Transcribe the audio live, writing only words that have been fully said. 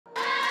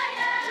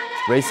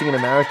Racing in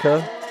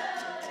America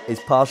is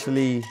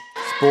partially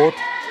sport,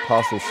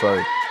 partial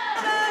show.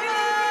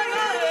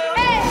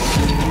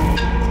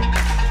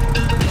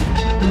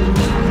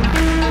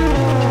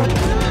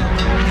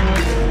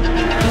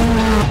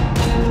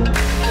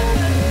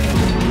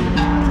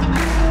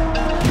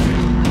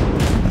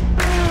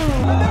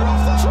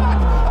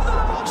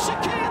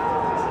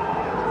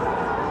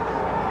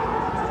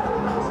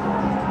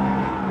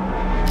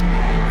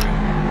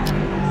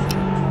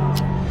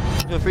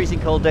 A freezing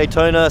cold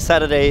Daytona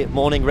Saturday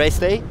morning race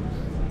day.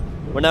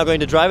 We're now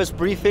going to driver's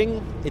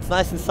briefing. It's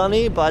nice and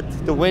sunny, but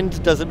the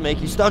wind doesn't make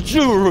you start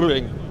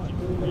shivering.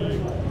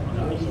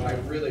 I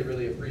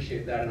really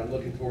appreciate that, and I'm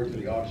looking forward to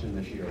the auction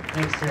this year.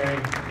 Thanks, Terry.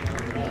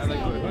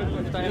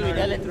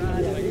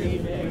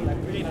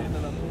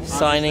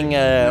 Signing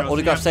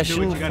autograph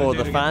session for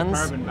the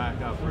fans.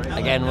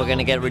 Again, we're going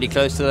to get really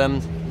close to them.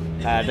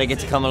 They get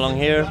to come along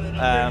here,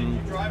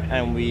 and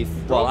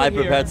I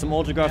prepared some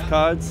autograph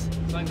cards,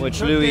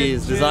 which Louis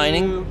is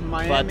designing,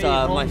 but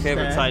my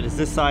favorite side is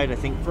this side. I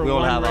think we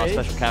all have our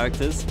special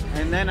characters.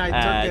 And then I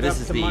took it this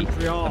is the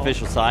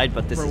official side,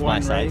 but this is my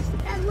side.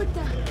 And with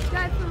the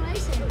guy from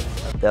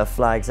racing. There are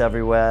flags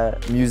everywhere,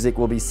 music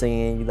will be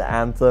singing, the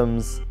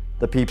anthems,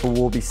 the people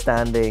will be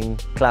standing,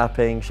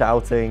 clapping,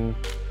 shouting,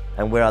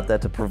 and we're out there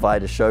to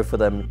provide a show for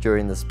them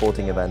during the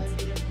sporting event.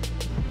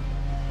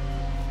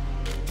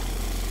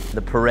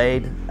 The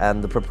parade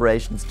and the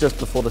preparations just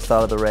before the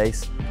start of the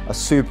race are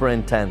super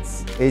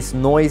intense. It's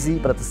noisy,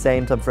 but at the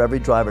same time, for every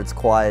driver, it's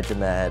quiet in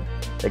their head.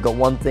 They've got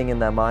one thing in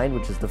their mind,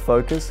 which is the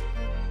focus,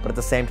 but at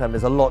the same time,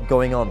 there's a lot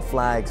going on.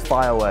 Flags,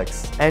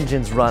 fireworks,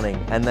 engines running,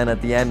 and then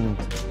at the end,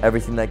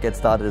 everything that gets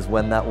started is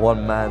when that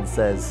one man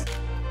says,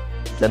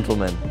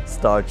 "Gentlemen,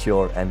 start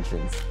your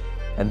engines."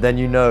 And then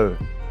you know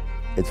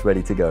it's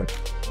ready to go.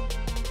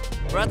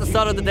 We're at the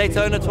start of the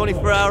Daytona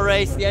 24-hour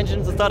race. The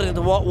engines are starting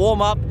to warm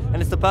up,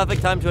 and it's the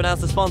perfect time to announce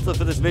the sponsor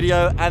for this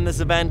video and this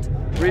event,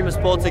 Remus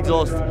Sports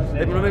Exhaust.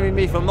 They've been with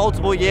me for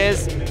multiple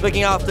years,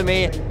 looking after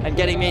me and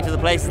getting me to the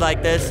places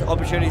like this,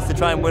 opportunities to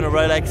try and win a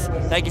Rolex.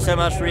 Thank you so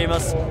much,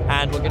 Remus,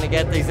 and we're going to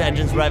get these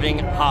engines revving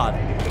hard.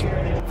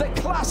 The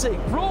classic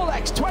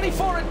Rolex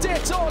 24 at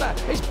Daytona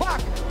is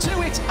back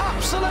to its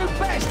absolute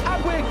best,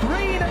 and we're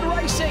green and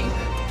racing.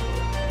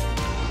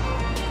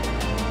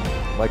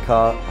 My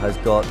car has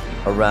got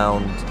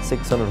around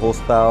 600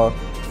 horsepower,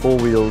 4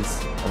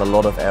 wheels, and a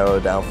lot of aero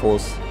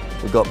downforce.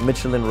 We've got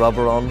Michelin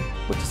rubber on,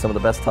 which is some of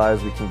the best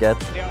tires we can get.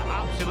 They are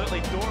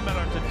absolutely door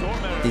mirror to door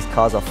mirror. These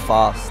cars are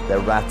fast, they're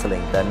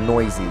rattling, they're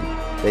noisy.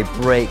 They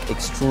brake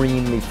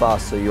extremely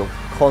fast, so you're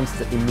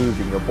constantly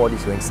moving, your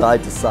body's going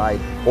side to side.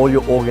 All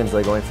your organs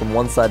are going from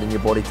one side in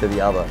your body to the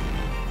other.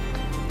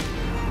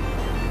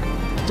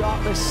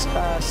 Darkness,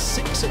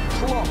 6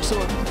 o'clock, so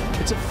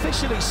it's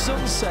officially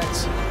sunset.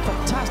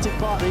 Fantastic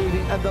part of the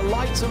evening, and the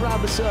lights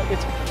around the circuit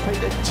are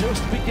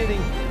just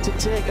beginning to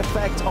take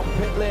effect on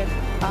pit lane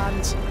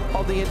and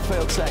on the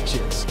infield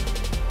sections.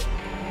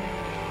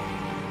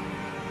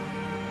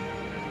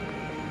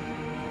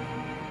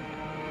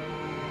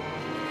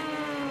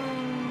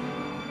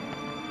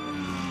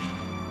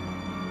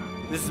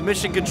 This is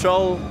mission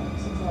control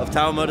of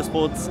Tower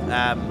Motorsports.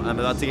 I'm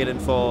about to get in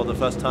for the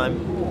first time.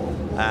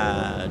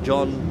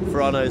 John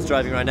Ferrano is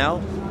driving right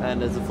now,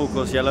 and there's a full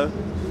course yellow.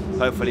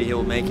 Hopefully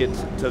he'll make it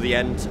to the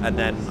end, and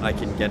then I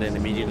can get in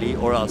immediately,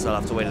 or else I'll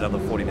have to wait another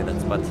 40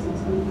 minutes. But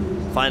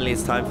finally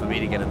it's time for me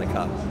to get in the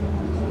car.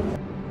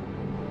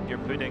 You're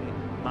putting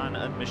man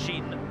and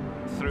machine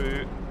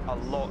through a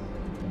lot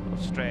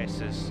of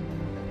stresses.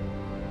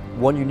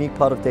 One unique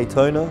part of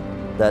Daytona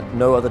that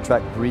no other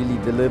track really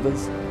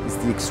delivers is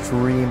the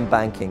extreme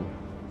banking.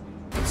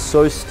 It's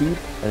so steep,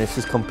 and it's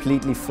just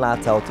completely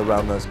flat out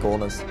around those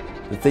corners.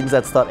 The things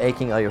that start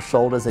aching are your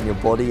shoulders and your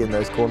body in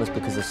those corners,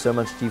 because there's so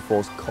much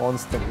G-force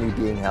constantly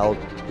being held.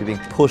 You're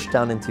being pushed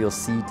down into your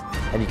seat,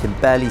 and you can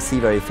barely see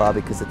very far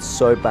because it's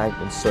so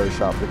banked and so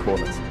sharp, the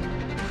corners.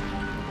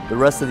 The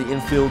rest of the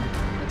infield,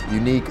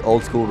 unique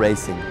old school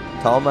racing.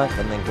 Tarmac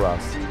and then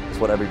grass. It's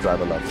what every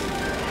driver loves.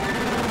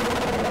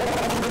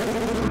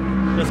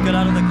 Just got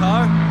out of the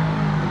car.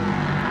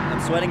 I'm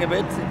sweating a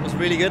bit. It was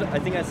really good. I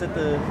think I set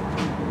the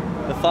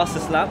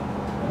fastest lap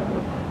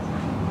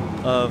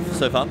of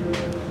so far.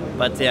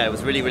 But yeah, it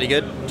was really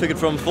good. Took it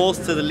from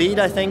fourth to the lead,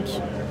 I think.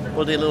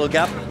 We'll do a little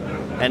gap.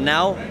 And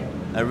now,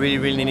 I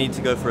really need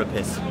to go for a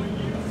piss.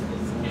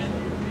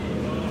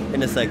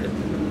 In a second.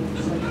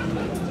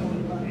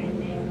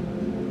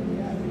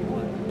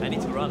 I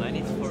need to run, I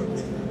need to for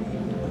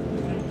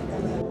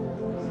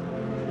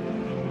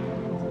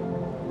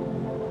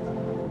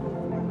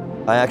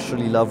I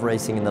actually love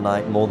racing in the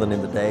night more than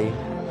in the day.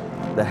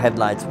 The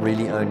headlights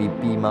really only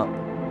beam up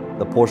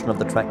the portion of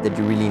the track that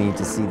you really need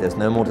to see. There's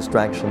no more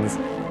distractions.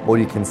 All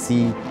you can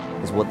see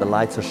is what the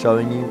lights are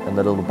showing you and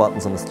the little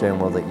buttons on the steering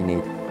wheel that you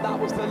need. That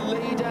was the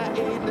leader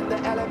in the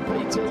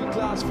LMP2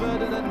 class,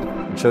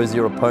 Ferdinand. It shows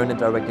your opponent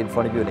directly in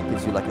front of you, and it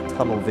gives you like a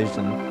tunnel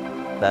vision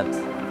that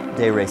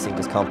day racing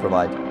just can't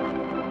provide.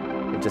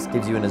 It just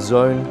gives you in a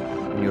zone,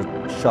 and you're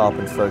sharp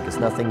and focused.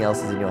 Nothing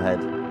else is in your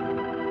head.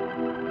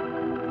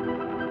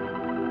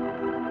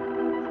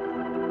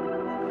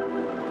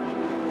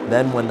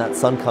 Then when that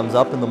sun comes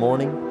up in the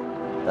morning,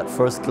 that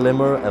first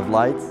glimmer of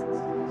light,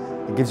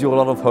 it gives you a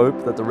lot of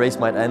hope that the race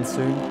might end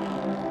soon.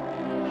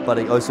 But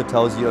it also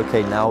tells you,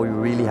 okay, now we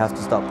really have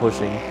to start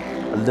pushing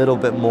a little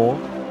bit more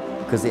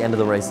because the end of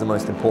the race is the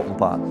most important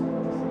part.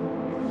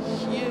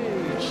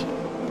 Huge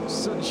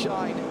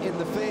sunshine in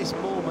the face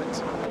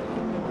moment.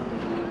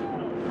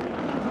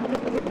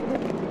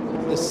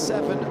 The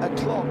 7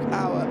 o'clock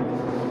hour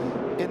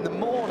in the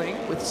morning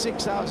with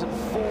 6 hours and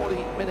 40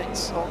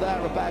 minutes or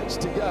thereabouts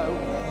to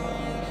go.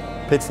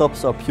 Pit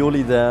stops are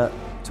purely there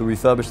to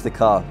refurbish the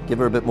car, give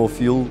her a bit more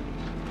fuel,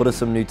 put her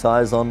some new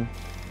tires on,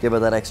 give her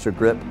that extra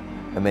grip,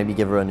 and maybe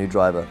give her a new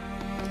driver.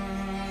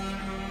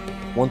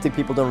 One thing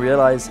people don't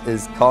realize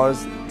is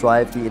cars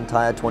drive the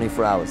entire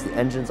 24 hours. The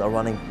engines are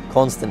running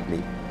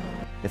constantly.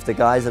 If the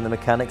guys and the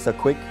mechanics are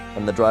quick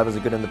and the drivers are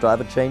good in the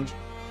driver change,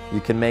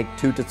 you can make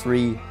 2 to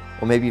 3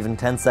 or maybe even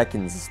 10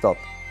 seconds stop.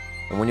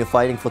 And when you're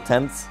fighting for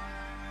tenths,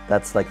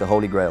 that's like the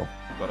holy grail.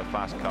 Got a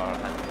fast car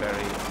and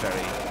very,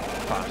 very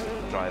fast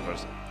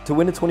drivers. To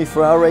win a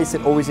 24-hour race,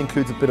 it always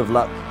includes a bit of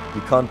luck.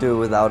 You can't do it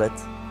without it.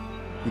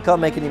 You can't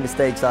make any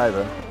mistakes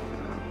either.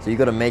 So you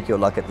got to make your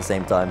luck at the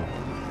same time.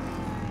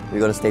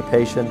 We've got to stay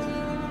patient.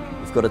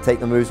 We've got to take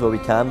the moves where we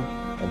can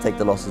and take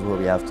the losses where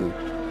we have to.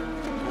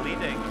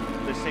 Leading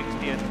the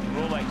 60th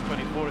Rolex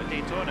 24 at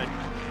Daytona.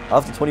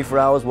 After 24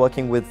 hours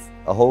working with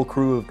a whole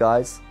crew of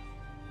guys,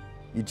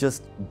 you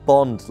just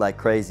bond like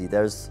crazy.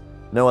 There's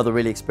no other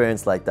really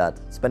experience like that.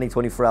 Spending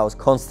 24 hours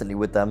constantly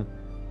with them,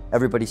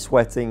 everybody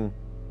sweating,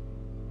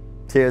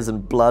 tears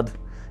and blood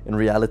in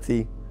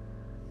reality.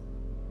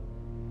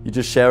 You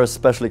just share a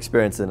special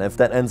experience, and if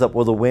that ends up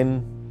with a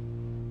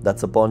win,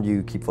 that's a bond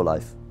you keep for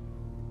life.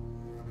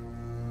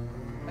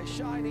 A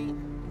shiny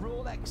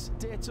Rolex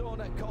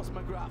Daytona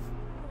Cosmograph.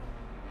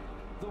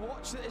 The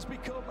watch that has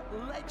become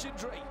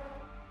legendary.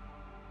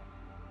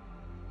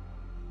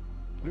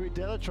 Louis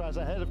Delatraz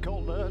ahead of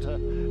Colton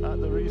Herta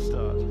at the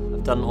restart.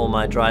 I've done all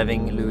my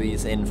driving. Louis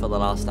is in for the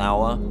last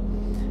hour.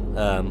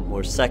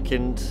 We're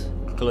second,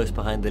 close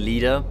behind the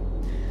leader.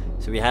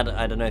 So we had,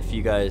 I don't know if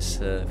you guys,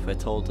 if I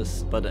told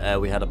this, but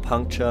we had a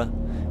puncture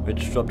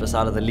which dropped us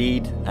out of the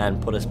lead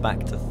and put us back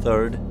to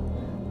third.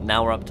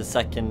 Now we're up to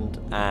second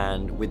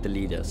and with the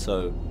leader.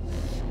 So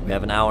we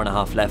have an hour and a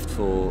half left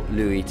for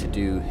Louis to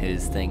do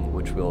his thing,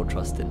 which we all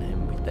trust in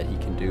him that he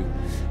can do.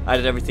 I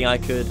did everything I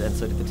could and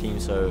so did the team.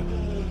 So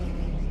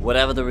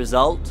whatever the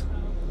result,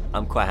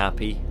 I'm quite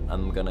happy.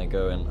 I'm gonna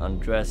go and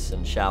undress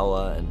and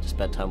shower and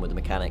spend time with the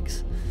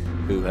mechanics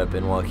who have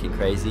been working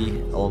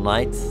crazy all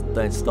night.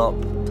 Don't stop.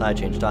 Tire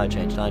change, tire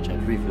change, tire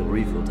change, refuel,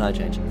 refuel, tire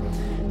change.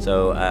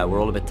 So we're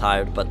all a bit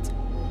tired, but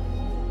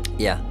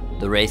yeah,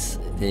 the race,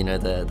 you know,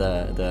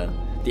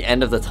 the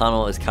end of the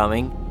tunnel is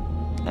coming,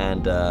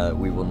 and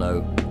we will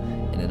know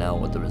in an hour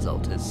what the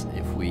result is,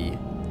 if we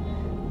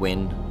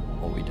win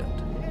or we don't.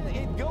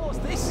 Here it goes.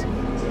 This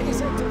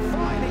is a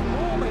defining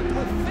moment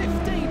with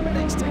 15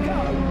 minutes to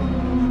go.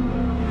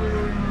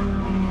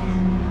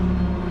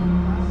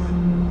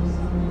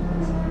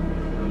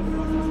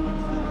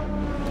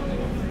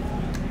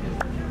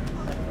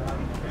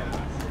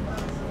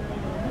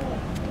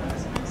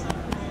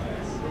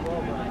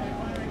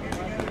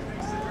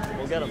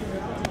 We'll get him.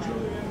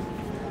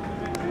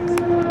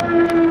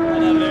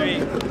 Hello, Louis.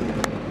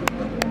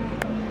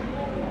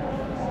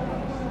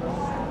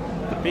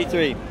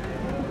 P3.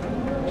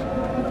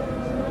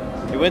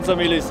 You win some,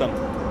 you lose some.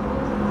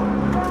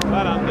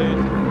 Well done,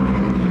 dude.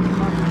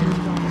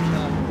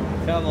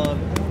 Come on.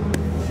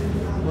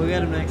 We'll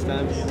get him next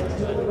time.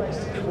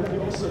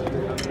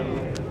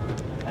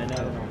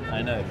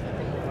 I know.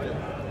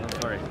 I'm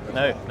sorry.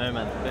 No,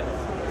 man.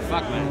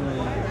 Fuck,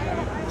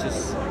 man.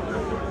 Just,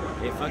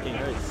 it fucking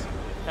hurts.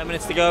 10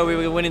 minutes to go, we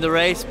were winning the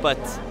race, but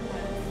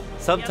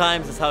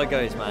sometimes that's how it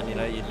goes, man. You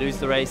know, you lose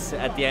the race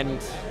at the end.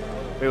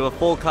 We were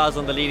 4 cars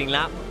on the leading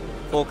lap,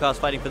 4 cars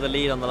fighting for the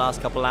lead on the last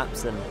couple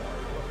laps, and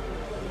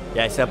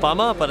yeah, it's a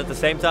bummer, but at the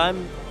same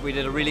time, we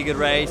did a really good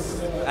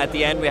race. At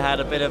the end, we had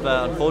a bit of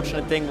an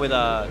unfortunate thing with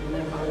a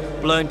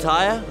blown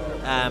tire.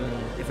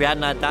 If we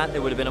hadn't had that,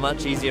 it would have been a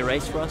much easier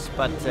race for us,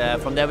 but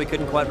from there we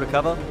couldn't quite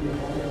recover.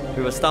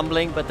 We were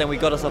stumbling, but then we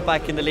got ourselves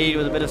back in the lead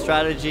with a bit of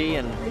strategy,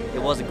 and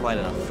it wasn't quite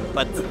enough.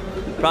 But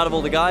proud of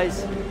all the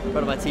guys, proud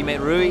of my teammate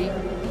Rui,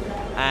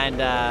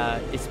 and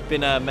it's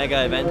been a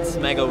mega event,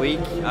 mega week.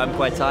 I'm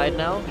quite tired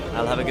now.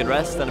 I'll have a good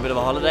rest and a bit of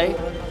a holiday,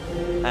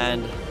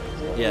 and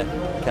yeah,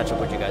 catch up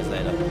with you guys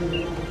later.